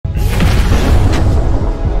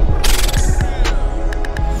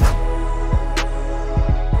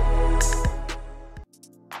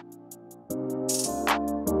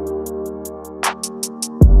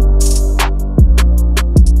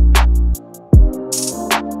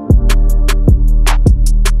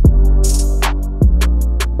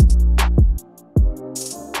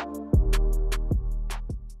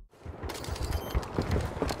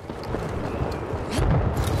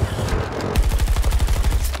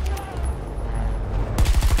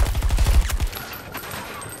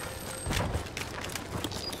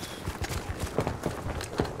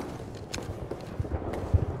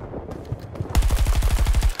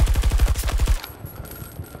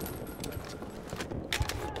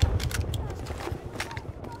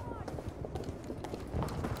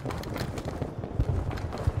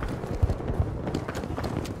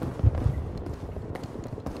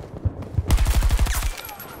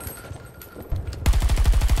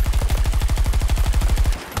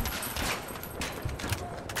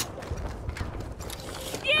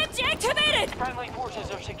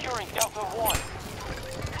forces are securing Delta 1.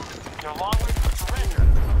 Their long-range surrender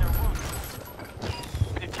from their wounds.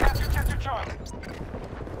 They've captured Sector Charlie.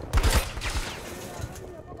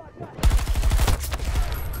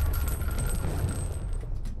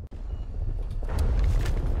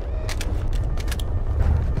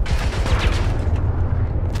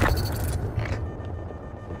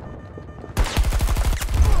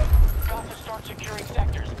 Securing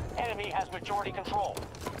sectors. Enemy has majority control.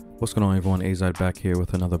 What's going on, everyone? Azide back here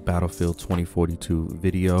with another Battlefield 2042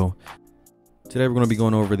 video. Today we're going to be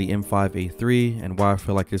going over the M5A3 and why I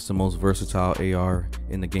feel like it's the most versatile AR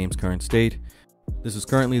in the game's current state. This is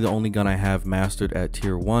currently the only gun I have mastered at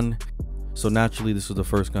tier 1, so naturally this is the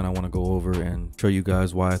first gun I want to go over and show you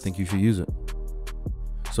guys why I think you should use it.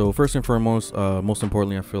 So first and foremost, most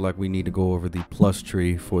importantly, I feel like we need to go over the plus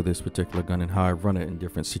tree for this particular gun and how I run it in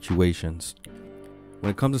different situations. When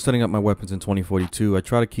it comes to setting up my weapons in 2042, I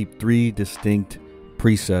try to keep 3 distinct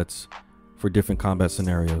presets for different combat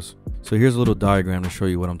scenarios. So here's a little diagram to show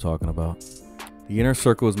you what I'm talking about. The inner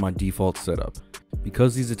circle is my default setup.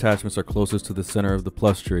 Because these attachments are closest to the center of the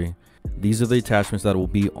plus tree, these are the attachments that will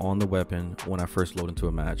be on the weapon when I first load into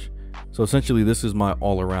a match. So essentially this is my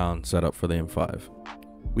all-around setup for the M5.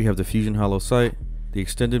 We have the fusion hollow sight, the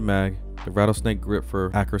extended mag, the rattlesnake grip for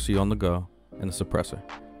accuracy on the go, and the suppressor.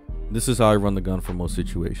 This is how I run the gun for most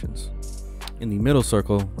situations. In the middle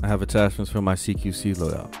circle, I have attachments for my CQC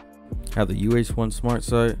loadout. I have the UH1 smart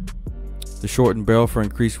sight, the shortened barrel for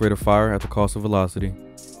increased rate of fire at the cost of velocity,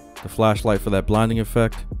 the flashlight for that blinding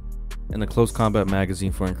effect, and the close combat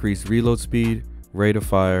magazine for increased reload speed, rate of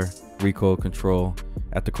fire, recoil control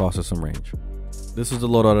at the cost of some range. This is the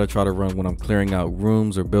loadout I try to run when I'm clearing out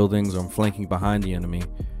rooms or buildings or I'm flanking behind the enemy.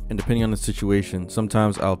 And depending on the situation,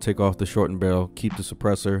 sometimes I'll take off the shortened barrel, keep the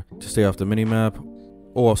suppressor to stay off the minimap,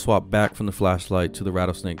 or I'll swap back from the flashlight to the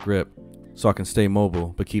rattlesnake grip so I can stay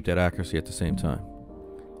mobile but keep that accuracy at the same time.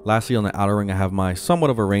 Lastly, on the outer ring, I have my somewhat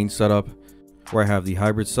of a range setup where I have the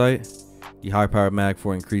hybrid sight, the high power mag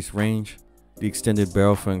for increased range, the extended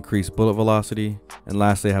barrel for increased bullet velocity, and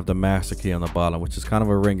lastly I have the master key on the bottom, which is kind of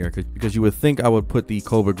a ringer because you would think I would put the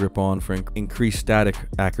Cobra grip on for increased static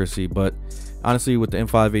accuracy, but honestly with the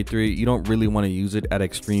M5A3 you don't really want to use it at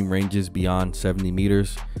extreme ranges beyond 70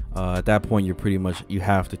 meters. At that point you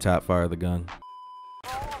have to tap fire the gun.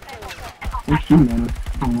 He's gonna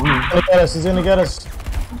get us, he's gonna get us.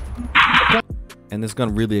 And this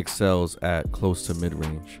gun really excels at close to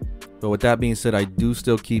mid-range. But with that being said, I do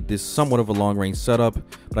still keep this somewhat of a long-range setup,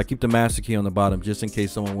 but I keep the master key on the bottom just in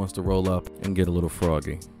case someone wants to roll up and get a little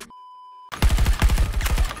froggy.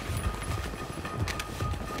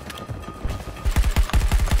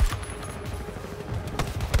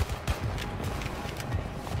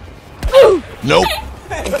 Nope.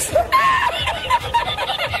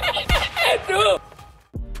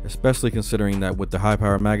 Especially considering that with the high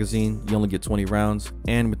power magazine, you only get 20 rounds,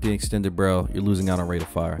 and with the extended barrel, you're losing out on rate of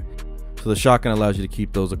fire. So the shotgun allows you to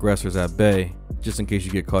keep those aggressors at bay, just in case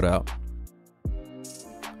you get caught out.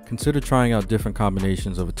 Consider trying out different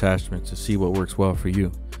combinations of attachments to see what works well for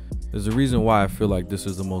you. There's a reason why I feel like this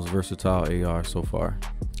is the most versatile AR so far.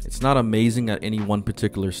 It's not amazing at any one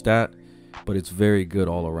particular stat, but it's very good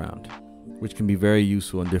all around, which can be very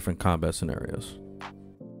useful in different combat scenarios.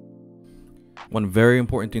 One very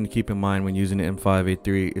important thing to keep in mind when using the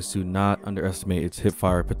M5A3 is to not underestimate its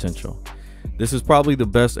hipfire potential. This is probably the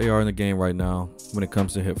best AR in the game right now when it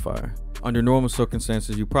comes to hipfire. Under normal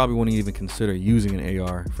circumstances, you probably wouldn't even consider using an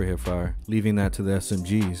AR for hipfire, leaving that to the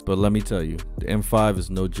SMGs, but let me tell you, the M5 is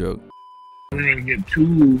no joke. We're gonna get 2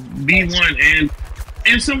 B1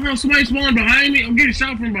 and somebody spawning behind me. I'm getting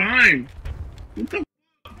shot from behind. What the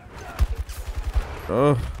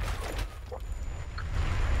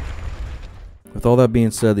With all that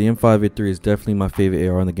being said, the M5A3 is definitely my favorite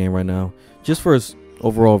AR in the game right now, just for its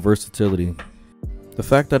overall versatility. The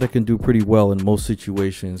fact that it can do pretty well in most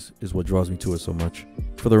situations is what draws me to it so much.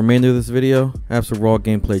 For the remainder of this video, I have some raw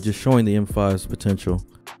gameplay just showing the M5's potential.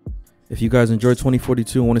 If you guys enjoyed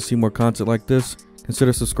 2042 and want to see more content like this,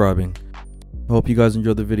 consider subscribing. I hope you guys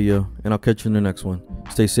enjoyed the video, and I'll catch you in the next one.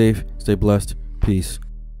 Stay safe, stay blessed, peace.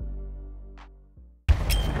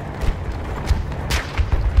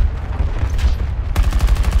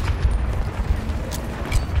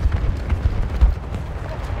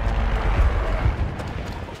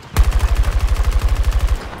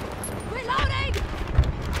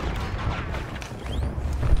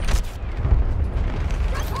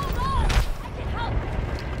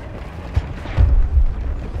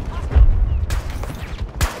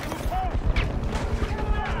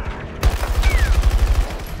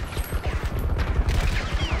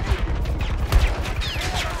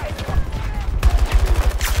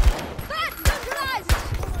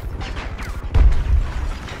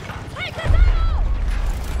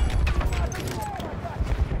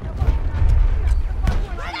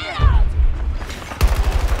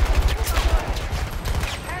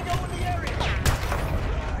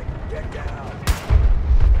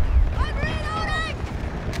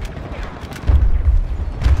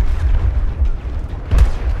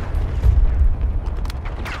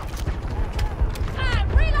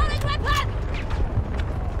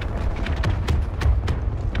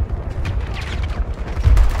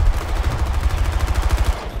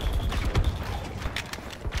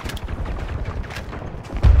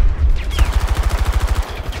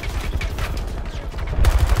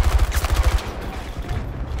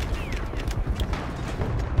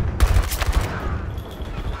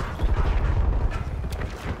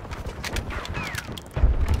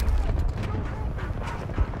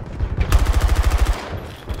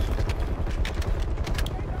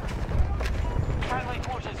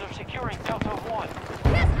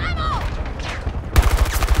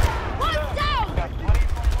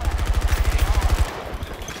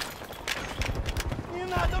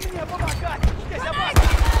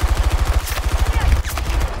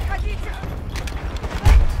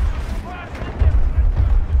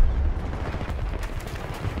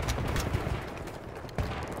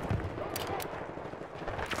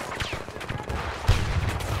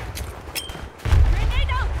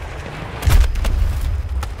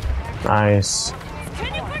 Nice.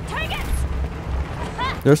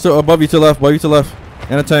 They're still above you to the left, above you to the left.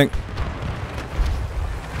 And a tank.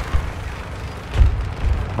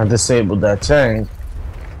 I disabled that tank.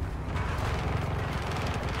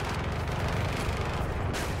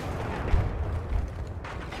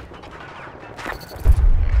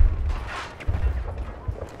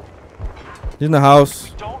 He's in the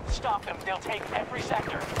house. Don't stop them. They'll take every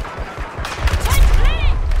sector.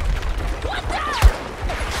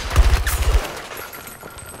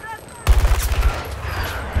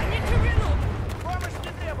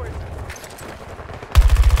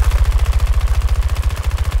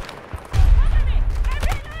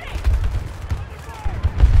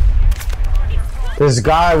 This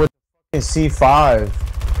guy with the C5.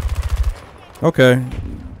 Okay.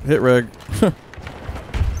 Hit reg.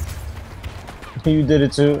 You did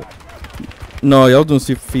it too? No, yeah, I was doing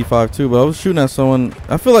C5 too, but I was shooting at someone.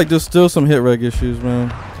 I feel like there's still some hit reg issues,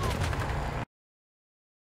 man.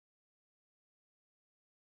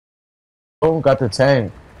 Oh, got the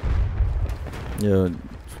tank. Yeah,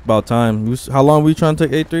 it's about time. How long were we trying to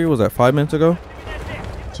take A3? Was that 5 minutes ago?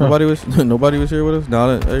 Nobody was nobody was here with us. Now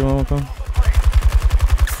that everyone will come.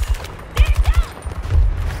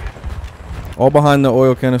 All behind the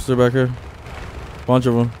oil canister back here. Bunch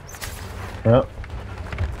of them. Yep.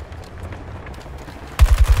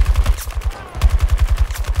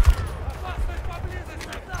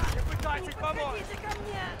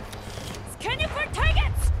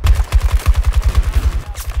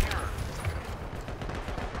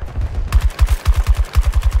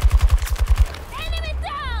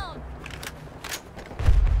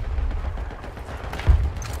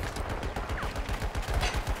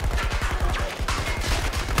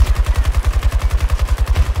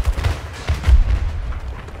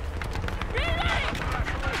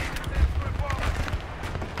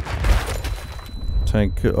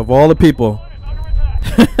 Tank of all the people.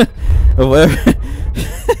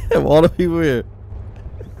 of all the people here.